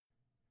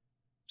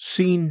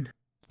Scene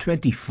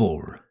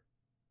 24.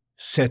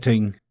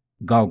 Setting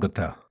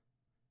Golgotha.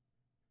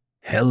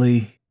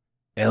 Eli,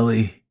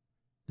 Eli,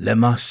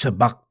 lema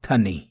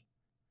sabachthani.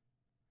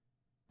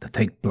 The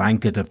thick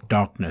blanket of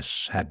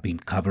darkness had been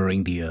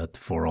covering the earth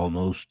for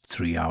almost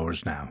 3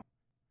 hours now.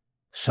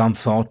 Some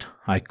thought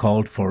I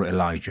called for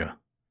Elijah.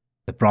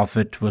 The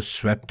prophet was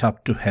swept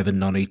up to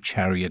heaven on a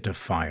chariot of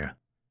fire.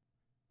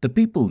 The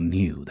people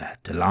knew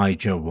that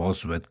Elijah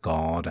was with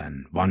God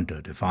and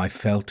wondered if I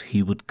felt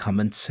he would come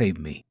and save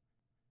me.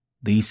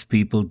 These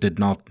people did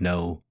not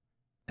know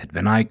that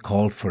when I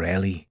called for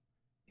Eli,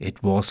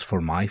 it was for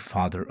my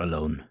father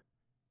alone.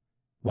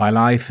 While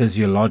I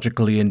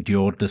physiologically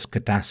endured this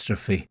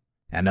catastrophe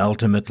and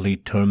ultimately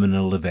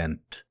terminal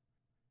event,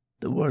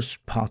 the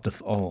worst part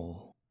of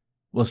all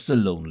was the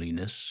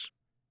loneliness.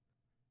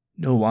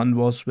 No one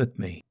was with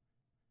me.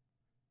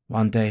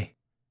 One day,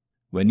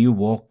 when you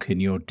walk in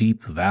your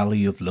deep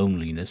valley of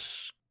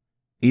loneliness,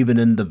 even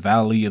in the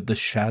valley of the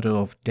shadow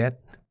of death,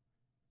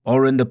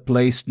 or in the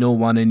place no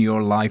one in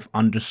your life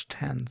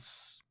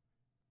understands,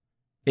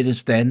 it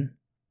is then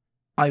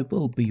I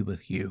will be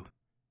with you.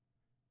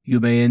 You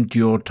may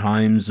endure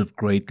times of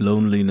great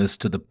loneliness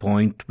to the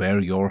point where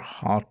your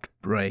heart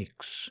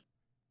breaks.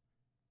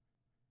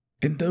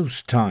 In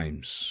those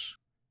times,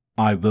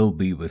 I will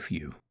be with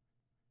you.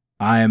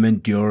 I am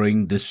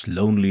enduring this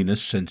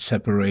loneliness and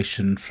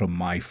separation from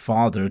my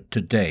Father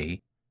today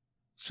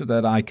so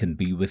that I can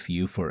be with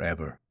you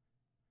forever.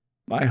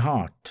 My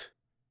heart,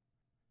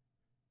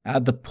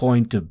 at the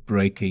point of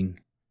breaking,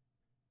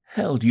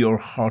 held your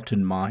heart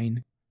in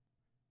mine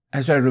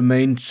as I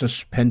remained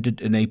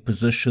suspended in a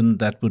position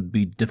that would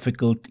be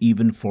difficult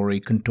even for a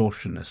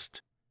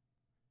contortionist.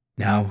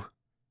 Now,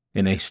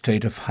 in a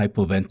state of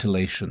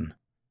hypoventilation,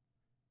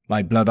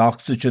 my blood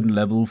oxygen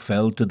level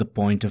fell to the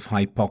point of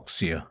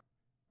hypoxia,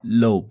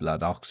 low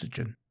blood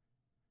oxygen.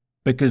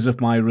 Because of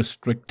my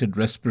restricted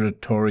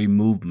respiratory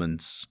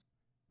movements,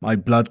 my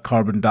blood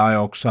carbon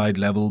dioxide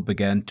level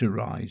began to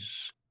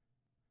rise.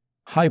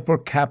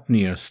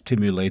 Hypercapnia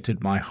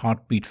stimulated my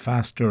heartbeat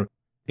faster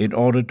in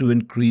order to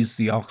increase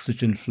the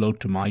oxygen flow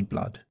to my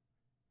blood.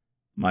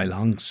 My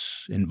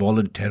lungs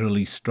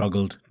involuntarily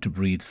struggled to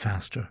breathe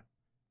faster.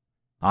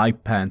 I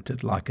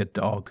panted like a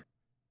dog,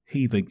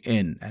 heaving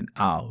in and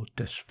out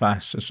as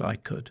fast as I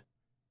could.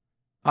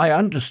 I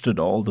understood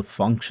all the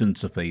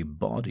functions of a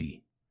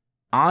body.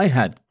 I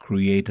had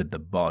created the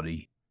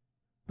body,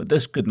 but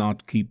this could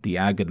not keep the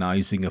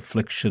agonizing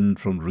affliction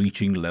from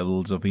reaching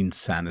levels of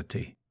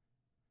insanity.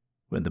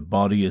 When the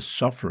body is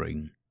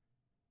suffering,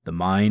 the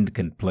mind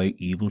can play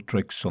evil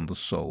tricks on the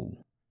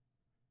soul.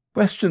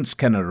 Questions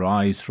can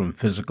arise from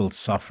physical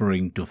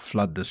suffering to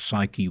flood the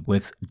psyche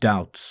with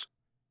doubts,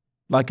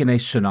 like in a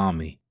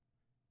tsunami,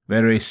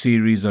 where a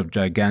series of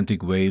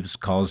gigantic waves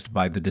caused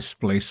by the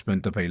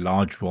displacement of a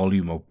large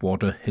volume of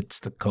water hits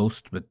the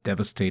coast with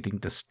devastating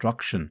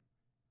destruction.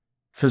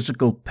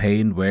 Physical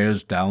pain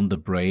wears down the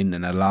brain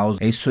and allows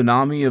a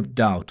tsunami of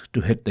doubt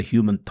to hit the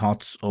human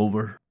thoughts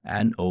over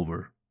and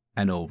over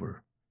and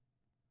over.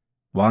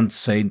 Once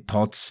sane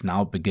thoughts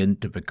now begin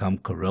to become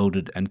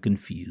corroded and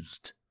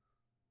confused.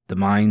 The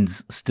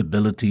mind's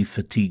stability,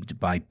 fatigued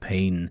by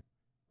pain,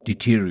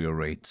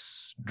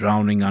 deteriorates,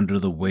 drowning under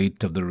the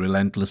weight of the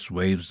relentless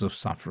waves of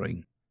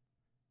suffering.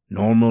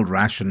 Normal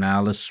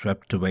rationale is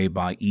swept away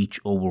by each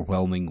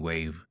overwhelming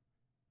wave.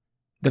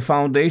 The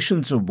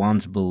foundations of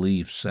one's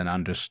beliefs and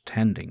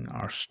understanding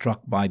are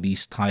struck by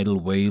these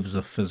tidal waves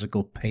of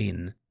physical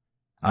pain,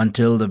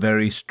 until the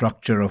very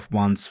structure of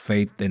one's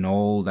faith in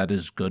all that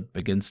is good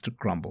begins to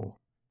crumble.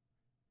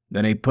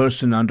 When a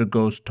person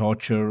undergoes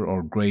torture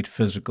or great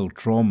physical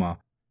trauma,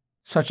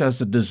 such as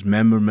the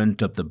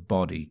dismemberment of the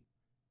body,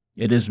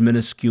 it is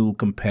minuscule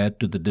compared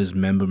to the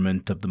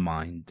dismemberment of the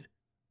mind.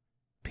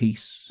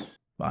 Piece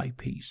by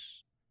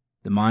piece,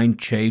 the mind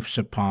chafes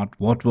apart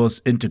what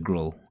was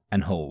integral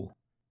and whole.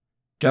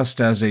 Just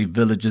as a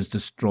village is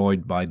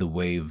destroyed by the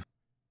wave,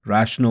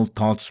 rational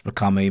thoughts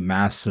become a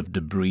mass of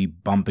debris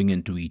bumping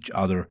into each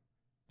other,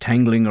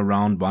 tangling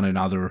around one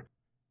another,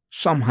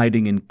 some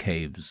hiding in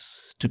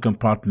caves to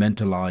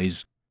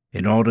compartmentalize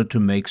in order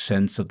to make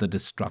sense of the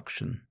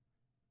destruction.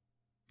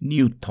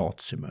 New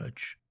thoughts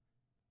emerge.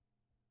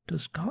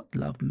 Does God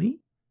love me?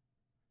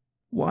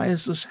 Why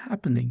is this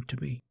happening to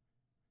me?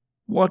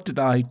 What did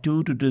I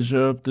do to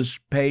deserve this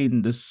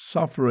pain, this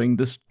suffering,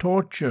 this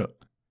torture?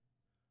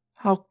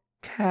 How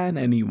can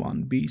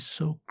anyone be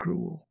so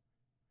cruel?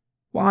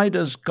 Why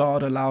does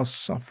God allow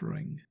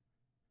suffering?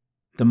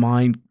 The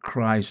mind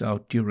cries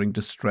out during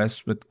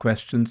distress with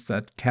questions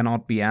that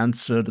cannot be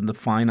answered in the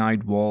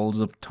finite walls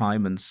of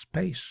time and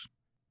space.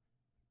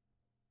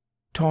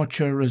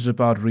 Torture is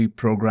about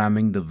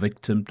reprogramming the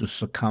victim to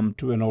succumb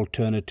to an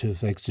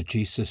alternative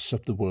exegesis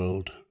of the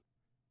world,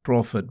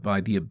 proffered by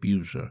the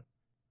abuser.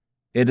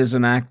 It is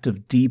an act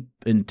of deep,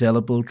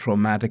 indelible,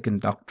 traumatic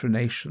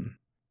indoctrination.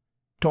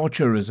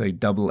 Torture is a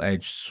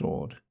double-edged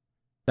sword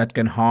that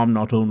can harm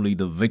not only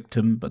the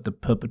victim but the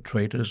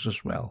perpetrators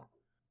as well.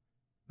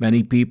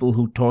 Many people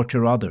who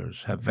torture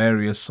others have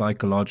various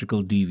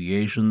psychological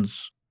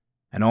deviations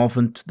and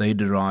often they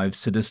derive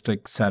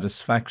sadistic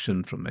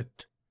satisfaction from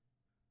it.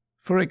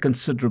 For a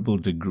considerable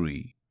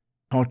degree,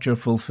 torture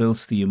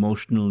fulfills the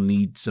emotional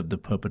needs of the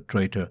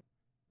perpetrator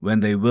when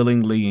they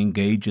willingly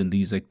engage in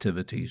these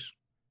activities.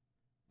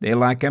 They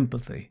lack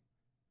empathy,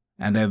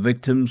 and their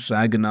victims'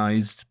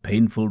 agonized,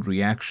 painful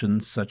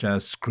reactions such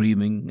as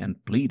screaming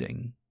and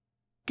pleading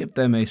give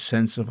them a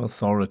sense of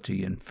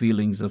authority and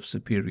feelings of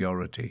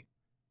superiority.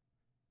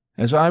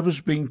 As I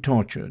was being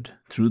tortured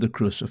through the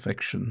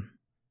crucifixion,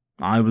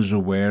 I was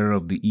aware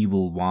of the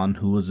evil one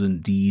who was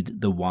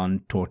indeed the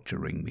one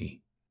torturing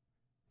me.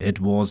 It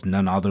was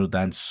none other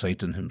than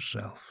Satan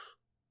himself.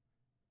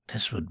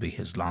 This would be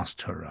his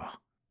last hurrah.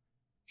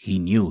 He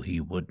knew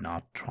he would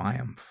not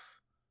triumph.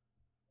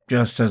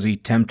 Just as he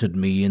tempted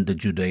me in the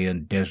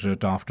Judean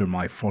desert after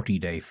my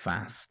 40-day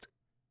fast,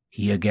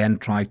 he again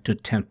tried to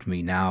tempt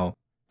me now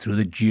through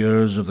the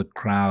jeers of the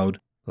crowd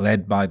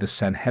led by the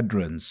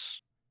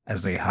Sanhedrins,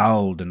 as they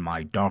howled in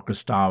my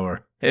darkest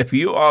hour, "If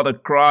you are the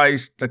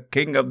Christ, the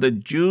King of the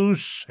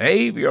Jews,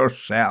 save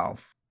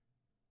yourself."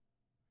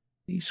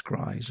 These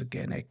cries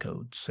again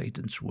echoed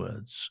Satan's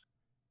words,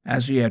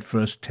 as he had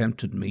first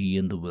tempted me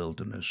in the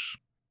wilderness.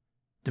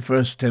 The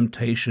first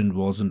temptation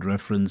was in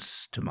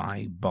reference to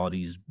my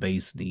body's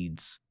base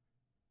needs,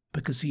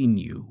 because he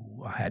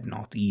knew I had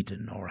not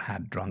eaten or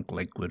had drunk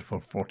liquid for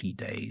 40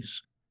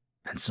 days,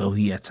 and so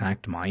he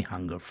attacked my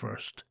hunger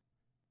first.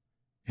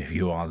 "If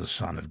you are the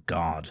Son of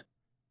God,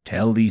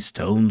 tell these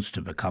stones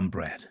to become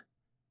bread."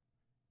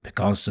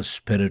 Because the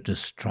spirit is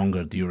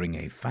stronger during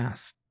a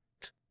fast,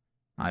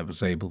 I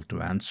was able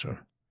to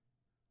answer,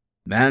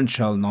 "Man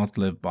shall not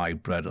live by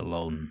bread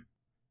alone,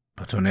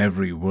 but on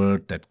every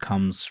word that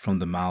comes from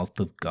the mouth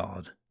of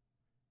God."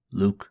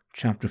 Luke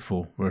chapter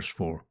 4, verse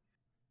 4.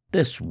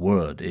 This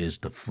word is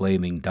the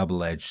flaming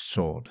double-edged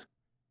sword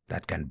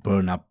that can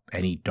burn up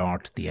any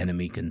dart the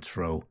enemy can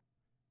throw,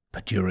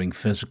 but during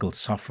physical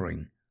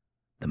suffering,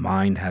 the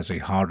mind has a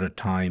harder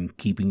time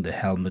keeping the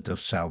helmet of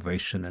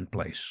salvation in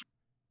place.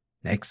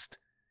 Next,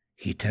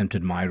 he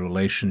tempted my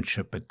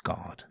relationship with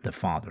God, the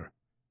Father.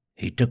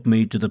 He took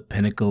me to the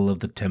pinnacle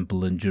of the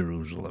temple in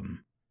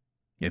Jerusalem.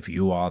 "If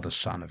you are the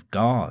Son of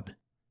God,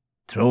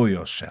 throw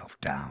yourself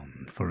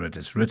down, for it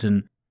is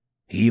written,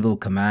 He will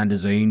command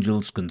His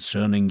angels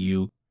concerning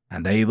you,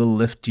 and they will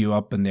lift you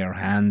up in their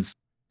hands,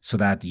 so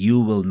that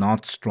you will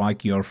not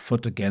strike your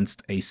foot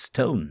against a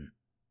stone."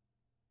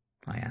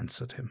 I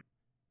answered him,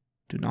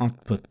 "Do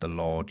not put the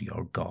Lord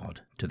your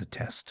God to the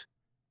test."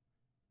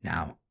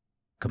 Now,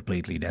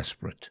 completely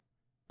desperate,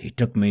 he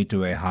took me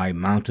to a high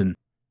mountain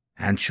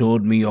and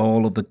showed me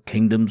all of the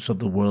kingdoms of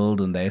the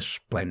world in their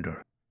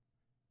splendor.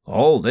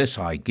 "All this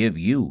I give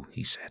you,"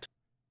 he said,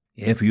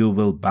 "if you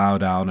will bow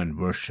down and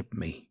worship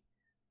me."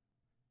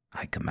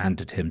 I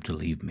commanded him to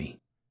leave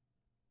me.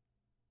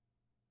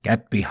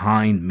 "Get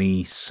behind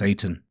me,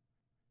 Satan,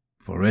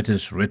 for it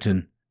is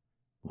written,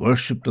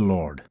 Worship the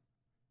Lord,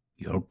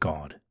 your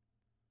God,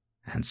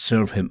 and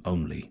serve him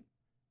only."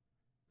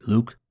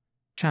 Luke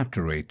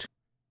chapter 8,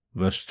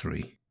 verse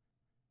 3.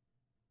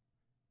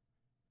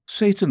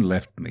 Satan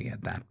left me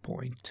at that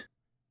point.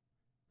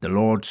 The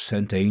Lord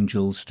sent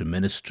angels to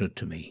minister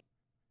to me.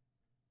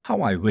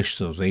 How I wish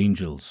those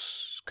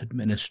angels could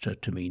minister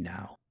to me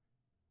now.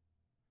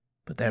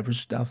 But there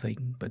was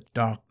nothing but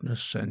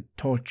darkness and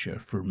torture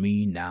for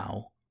me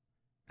now,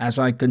 as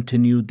I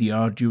continued the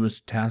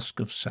arduous task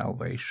of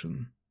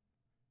salvation.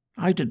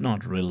 I did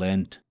not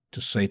relent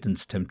to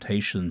Satan's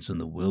temptations in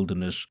the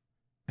wilderness,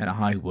 and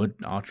I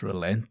would not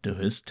relent to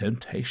his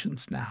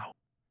temptations now.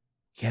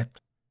 Yet,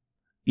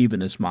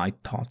 even as my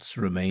thoughts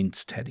remained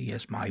steady,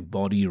 as my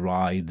body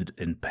writhed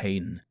in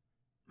pain,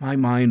 my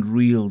mind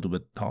reeled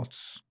with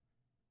thoughts.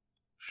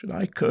 Should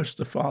I curse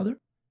the Father?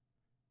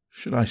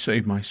 Should I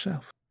save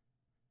myself?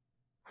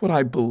 What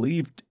I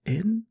believed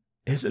in,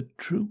 is it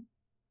true?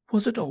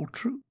 Was it all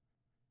true?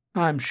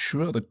 I am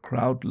sure the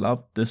crowd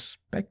loved this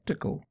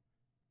spectacle.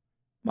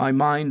 My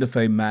mind of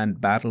a man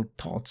battled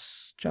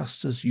thoughts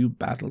just as you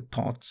battle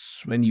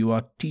thoughts when you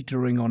are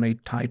teetering on a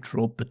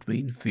tightrope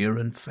between fear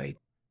and faith,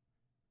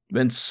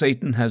 when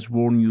Satan has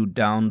worn you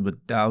down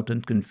with doubt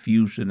and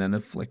confusion and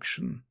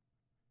affliction.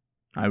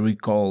 I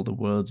recall the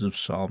words of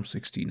Psalm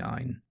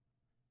 69.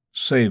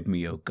 "Save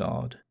me, O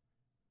God,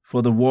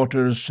 for the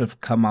waters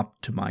have come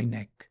up to my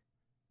neck.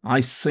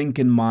 I sink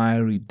in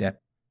miry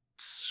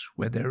depths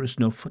where there is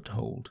no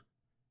foothold.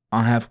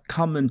 I have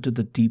come into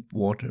the deep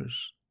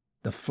waters.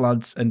 The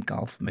floods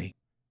engulf me."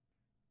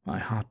 My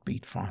heart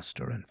beat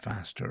faster and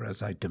faster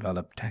as I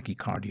developed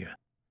tachycardia.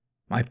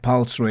 My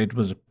pulse rate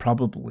was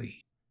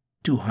probably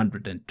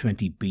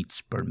 220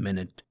 beats per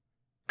minute,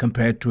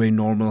 compared to a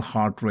normal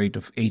heart rate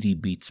of 80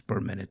 beats per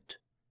minute.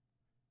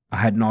 I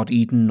had not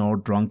eaten nor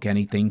drunk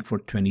anything for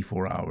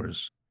 24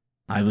 hours.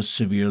 I was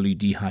severely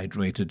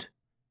dehydrated.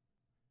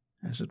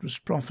 As it was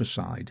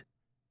prophesied,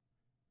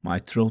 my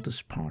throat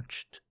is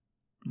parched,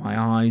 my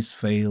eyes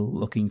fail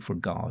looking for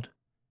God.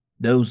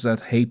 Those that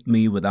hate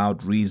me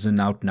without reason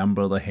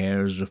outnumber the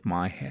hairs of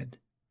my head.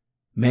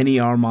 Many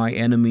are my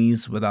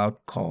enemies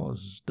without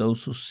cause,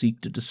 those who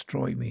seek to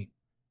destroy me.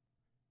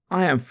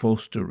 I am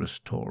forced to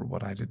restore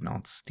what I did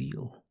not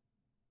steal.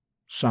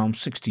 Psalm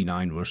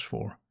 69, verse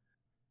 4.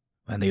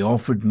 When they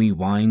offered me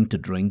wine to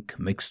drink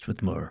mixed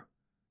with myrrh,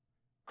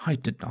 I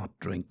did not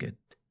drink it,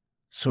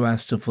 so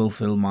as to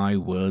fulfill my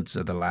words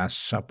at the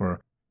Last Supper,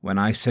 when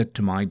I said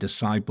to my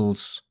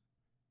disciples,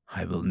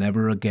 I will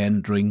never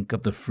again drink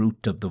of the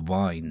fruit of the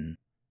vine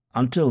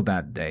until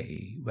that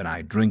day when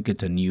I drink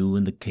it anew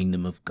in the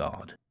kingdom of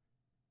God.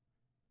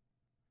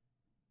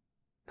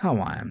 How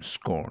I am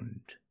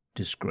scorned,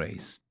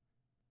 disgraced,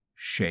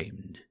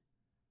 shamed.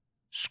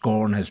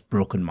 Scorn has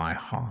broken my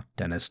heart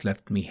and has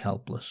left me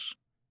helpless.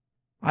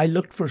 I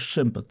looked for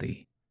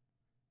sympathy,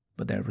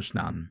 but there was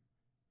none.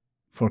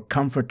 For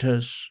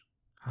comforters,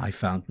 I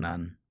found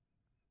none.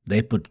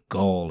 They put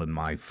gall in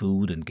my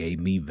food and gave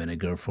me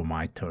vinegar for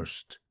my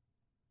thirst.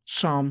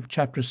 Psalm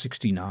chapter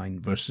 69,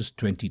 verses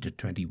 20 to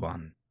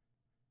 21.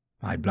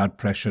 My blood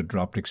pressure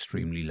dropped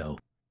extremely low.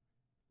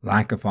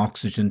 Lack of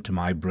oxygen to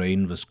my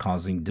brain was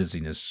causing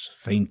dizziness,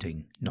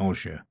 fainting,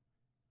 nausea.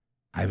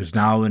 I was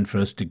now in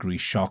first-degree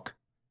shock,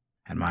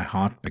 and my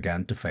heart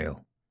began to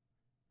fail.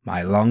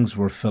 My lungs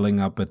were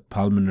filling up with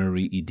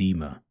pulmonary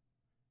edema,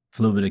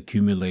 fluid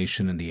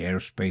accumulation in the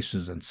air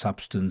spaces and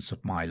substance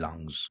of my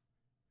lungs.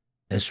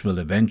 This will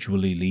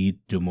eventually lead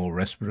to more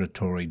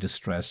respiratory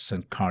distress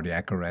and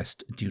cardiac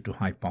arrest due to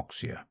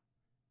hypoxia.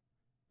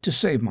 To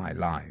save my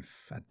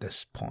life at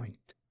this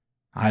point,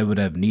 I would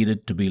have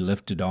needed to be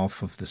lifted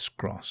off of this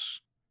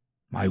cross,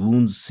 my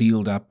wounds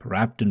sealed up,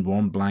 wrapped in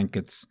warm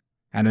blankets,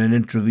 and an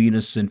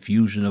intravenous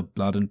infusion of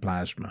blood and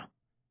plasma.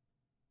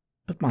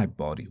 But my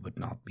body would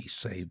not be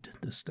saved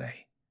this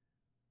day.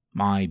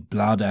 My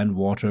blood and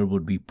water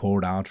would be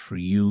poured out for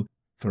you,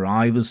 for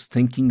I was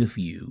thinking of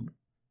you,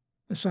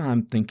 as I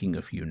am thinking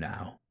of you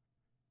now.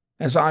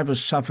 As I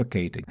was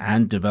suffocating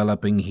and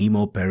developing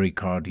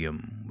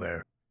hemopericardium,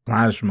 where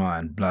plasma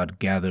and blood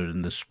gathered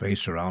in the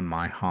space around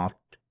my heart,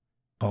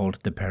 called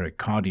the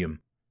pericardium,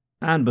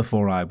 and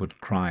before I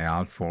would cry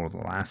out for the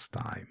last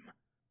time,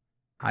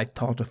 I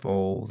thought of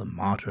all the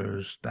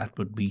martyrs that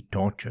would be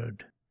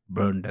tortured,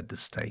 burned at the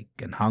stake,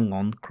 and hung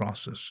on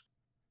crosses.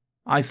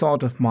 I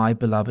thought of my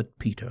beloved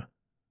Peter,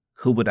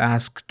 who would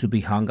ask to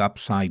be hung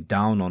upside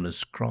down on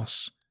his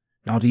cross,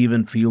 not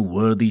even feel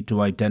worthy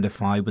to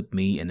identify with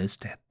me in his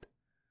death.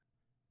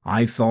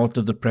 I thought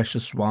of the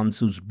precious ones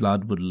whose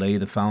blood would lay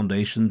the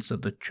foundations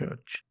of the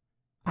church.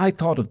 I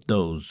thought of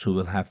those who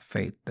will have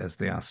faith as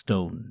they are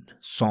stoned,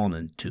 sawn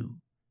in two,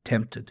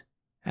 tempted,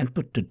 and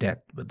put to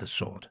death with the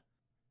sword.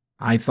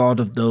 I thought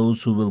of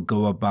those who will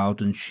go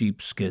about in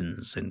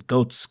sheepskins and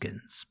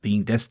goatskins,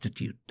 being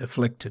destitute,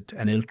 afflicted,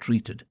 and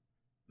ill-treated,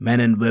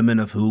 men and women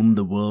of whom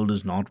the world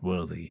is not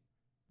worthy,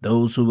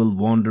 those who will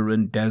wander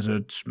in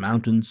deserts,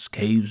 mountains,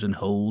 caves, and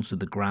holes in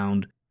the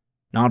ground,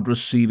 not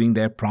receiving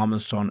their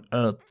promise on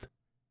earth,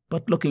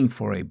 but looking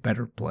for a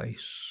better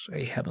place,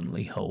 a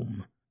heavenly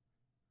home.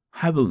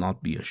 I will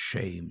not be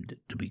ashamed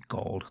to be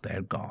called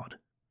their God,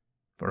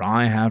 for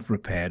I have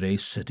prepared a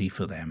city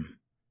for them.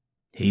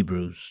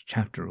 Hebrews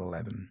chapter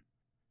 11.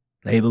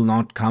 They will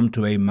not come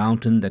to a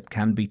mountain that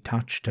can be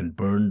touched and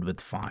burned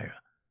with fire.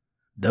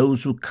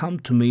 Those who come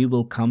to me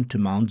will come to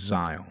Mount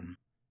Zion,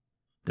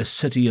 the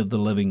city of the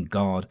living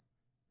God,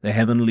 the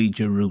heavenly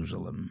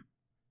Jerusalem.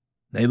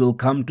 They will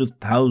come to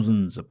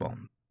thousands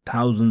upon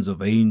thousands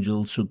of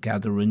angels who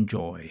gather in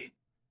joy.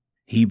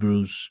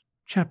 Hebrews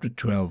chapter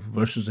 12,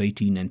 verses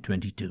 18 and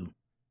 22.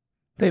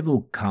 They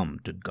will come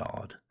to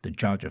God, the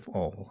judge of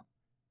all,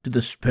 to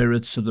the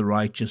spirits of the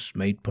righteous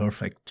made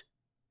perfect,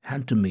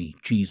 and to me,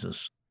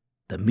 Jesus,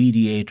 the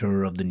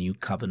mediator of the new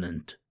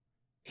covenant.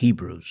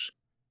 Hebrews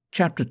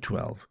chapter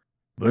 12,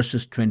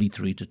 verses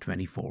 23 to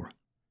 24.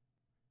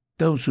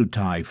 Those who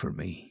die for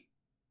me,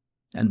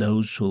 and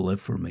those who live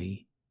for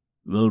me,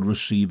 will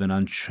receive an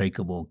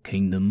unshakable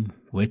kingdom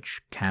which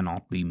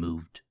cannot be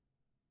moved.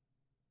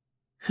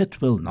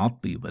 It will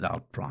not be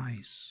without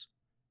price.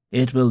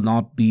 It will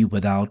not be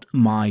without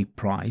my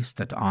price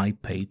that I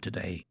pay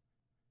today.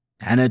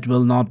 And it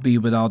will not be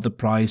without the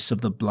price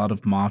of the blood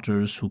of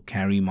martyrs who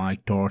carry my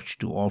torch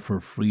to offer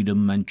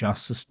freedom and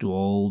justice to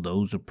all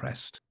those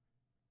oppressed.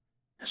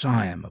 As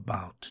I am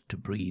about to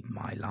breathe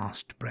my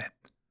last breath,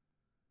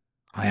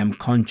 I am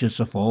conscious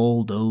of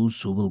all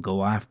those who will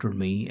go after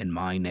me in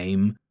my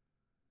name,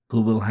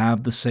 who will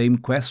have the same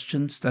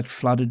questions that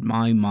flooded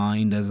my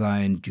mind as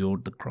I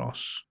endured the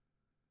cross.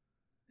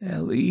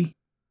 Eli,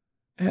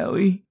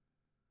 Eli,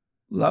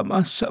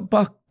 lama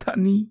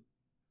sabachthani.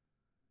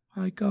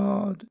 My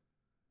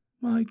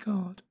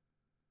God,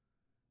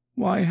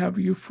 why have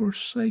you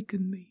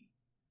forsaken me?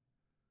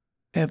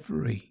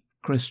 Every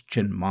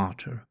Christian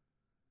martyr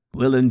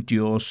will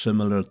endure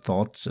similar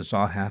thoughts as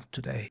I have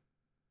today.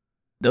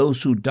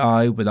 Those who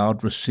die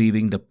without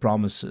receiving the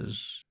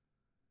promises,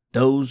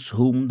 those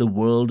whom the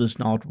world is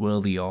not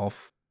worthy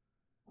of,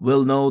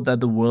 will know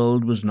that the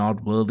world was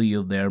not worthy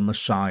of their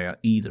Messiah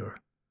either.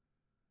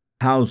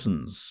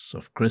 Thousands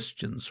of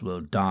Christians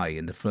will die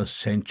in the first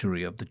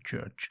century of the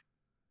church.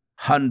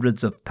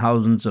 Hundreds of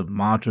thousands of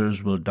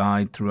martyrs will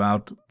die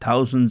throughout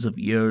thousands of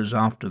years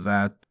after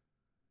that,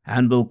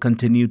 and will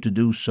continue to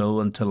do so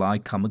until I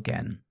come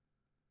again.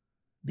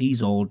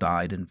 These all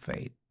died in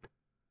faith,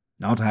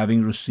 not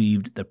having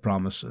received the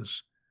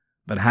promises,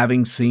 but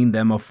having seen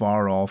them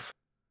afar off,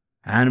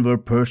 and were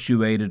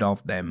persuaded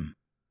of them,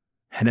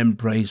 and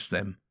embraced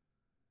them,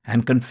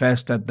 and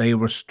confessed that they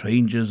were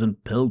strangers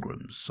and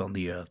pilgrims on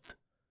the earth.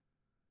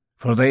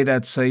 For they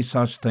that say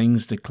such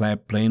things declare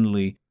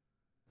plainly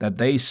that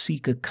they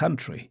seek a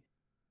country.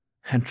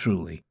 And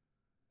truly,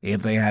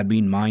 if they had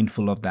been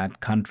mindful of that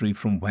country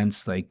from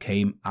whence they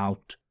came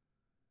out,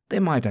 they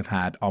might have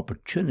had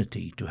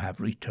opportunity to have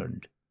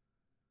returned.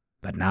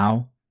 But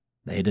now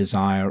they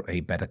desire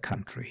a better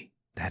country,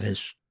 that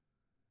is,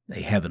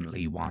 a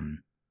heavenly one.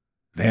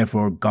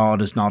 Wherefore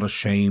God is not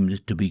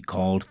ashamed to be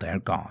called their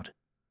God,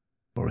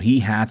 for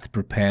he hath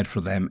prepared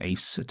for them a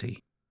city.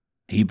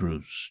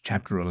 Hebrews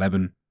chapter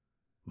 11,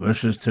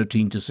 verses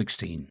 13 to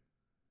 16.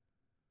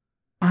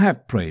 I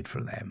have prayed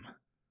for them,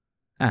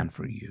 and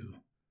for you.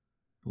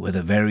 With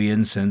the very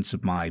incense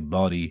of my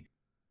body,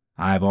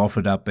 I have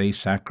offered up a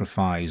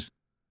sacrifice,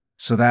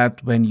 so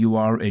that when you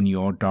are in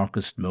your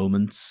darkest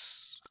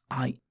moments,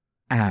 I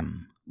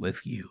am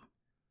with you.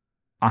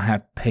 I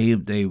have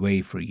paved a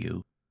way for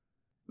you.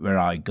 Where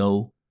I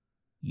go,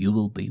 you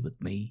will be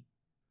with me.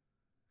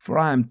 For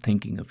I am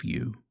thinking of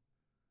you.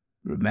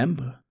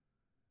 Remember,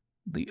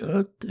 the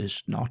earth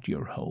is not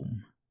your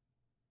home.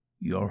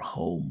 Your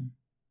home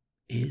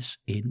is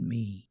in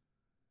me.